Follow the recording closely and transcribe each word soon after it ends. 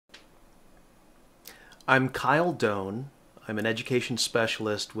I'm Kyle Doan. I'm an education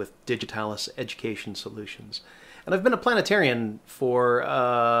specialist with Digitalis Education Solutions. And I've been a planetarian for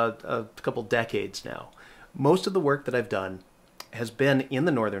a couple decades now. Most of the work that I've done has been in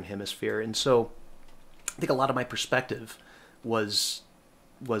the Northern Hemisphere, and so I think a lot of my perspective was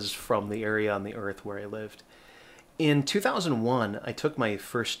from the area on the Earth where I lived. In 2001, I took my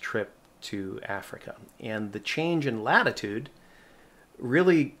first trip to Africa, and the change in latitude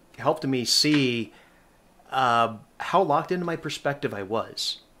really helped me see how locked into my perspective I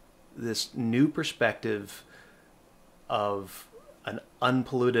was. This new perspective of an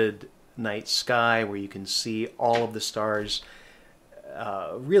unpolluted night sky where you can see all of the stars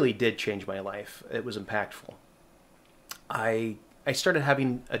really did change my life. It was impactful. I started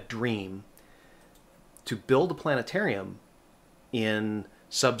having a dream to build a planetarium in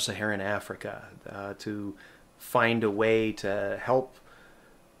sub-Saharan Africa, to find a way to help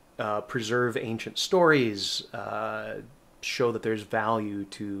preserve ancient stories, show that there's value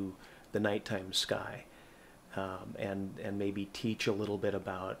to the nighttime sky, and maybe teach a little bit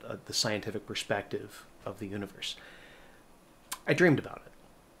about the scientific perspective of the universe. I dreamed about it.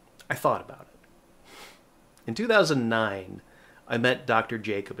 I thought about it. In 2009, I met Dr.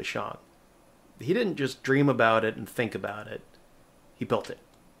 Jane Ashong. He didn't just dream about it and think about it. He built it.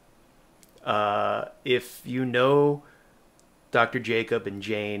 If you know Dr. Jacob and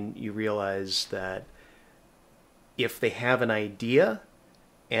Jane, you realize that if they have an idea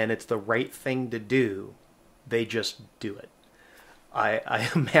and it's the right thing to do, they just do it. I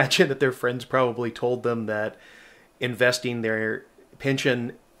imagine that their friends probably told them that investing their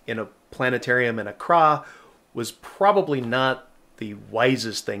pension in a planetarium in Accra was probably not the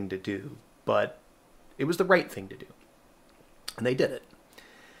wisest thing to do, but it was the right thing to do. And they did it.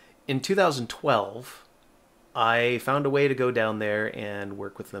 In 2012, I found a way to go down there and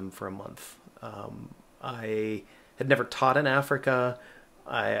work with them for a month. I had never taught in Africa.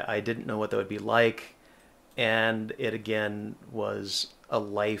 I didn't know what that would be like. And it again was a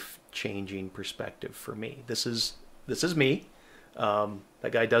life-changing perspective for me. This is me.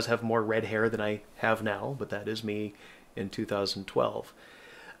 That guy does have more red hair than I have now, but that is me in 2012.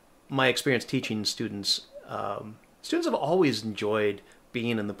 My experience teaching students, students have always enjoyed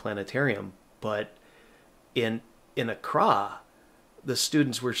being in the planetarium, but in Accra, the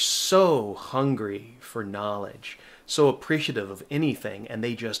students were so hungry for knowledge, so appreciative of anything, and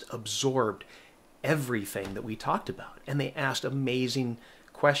they just absorbed everything that we talked about. And they asked amazing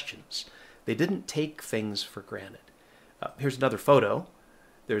questions. They didn't take things for granted. Here's another photo.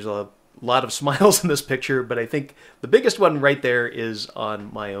 There's a lot of smiles in this picture, but I think the biggest one right there is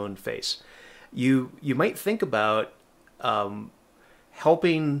on my own face. You might think about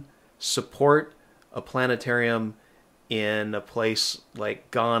helping support a planetarium in a place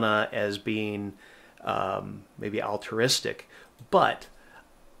like Ghana as being maybe altruistic, but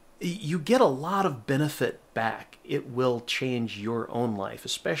you get a lot of benefit back. It will change your own life,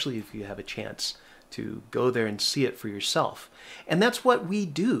 especially if you have a chance to go there and see it for yourself. And that's what we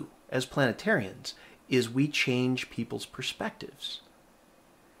do as planetarians, is we change people's perspectives.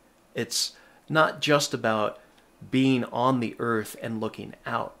 It's not just about being on the earth and looking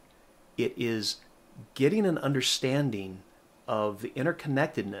out. It is getting an understanding of the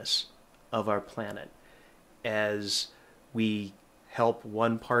interconnectedness of our planet. As we help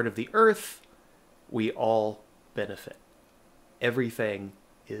one part of the earth, we all benefit. Everything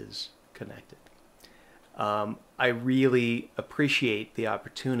is connected. I really appreciate the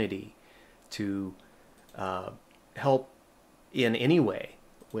opportunity to help in any way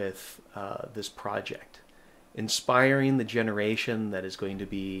with this project, inspiring the generation that is going to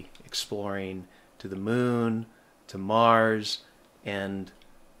be exploring to the moon, to Mars, and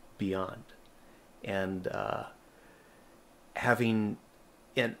beyond. And having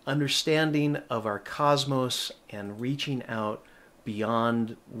an understanding of our cosmos and reaching out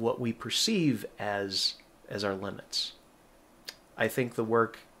beyond what we perceive as our limits. I think the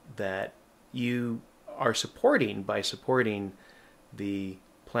work that you are supporting by supporting the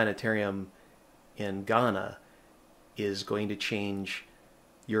planetarium in Ghana is going to change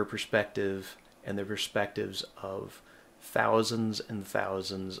your perspective and the perspectives of thousands and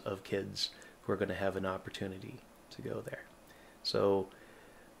thousands of kids who are going to have an opportunity to go there. So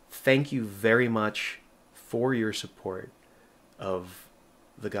thank you very much for your support of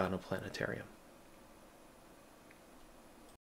the Ghana Planetarium.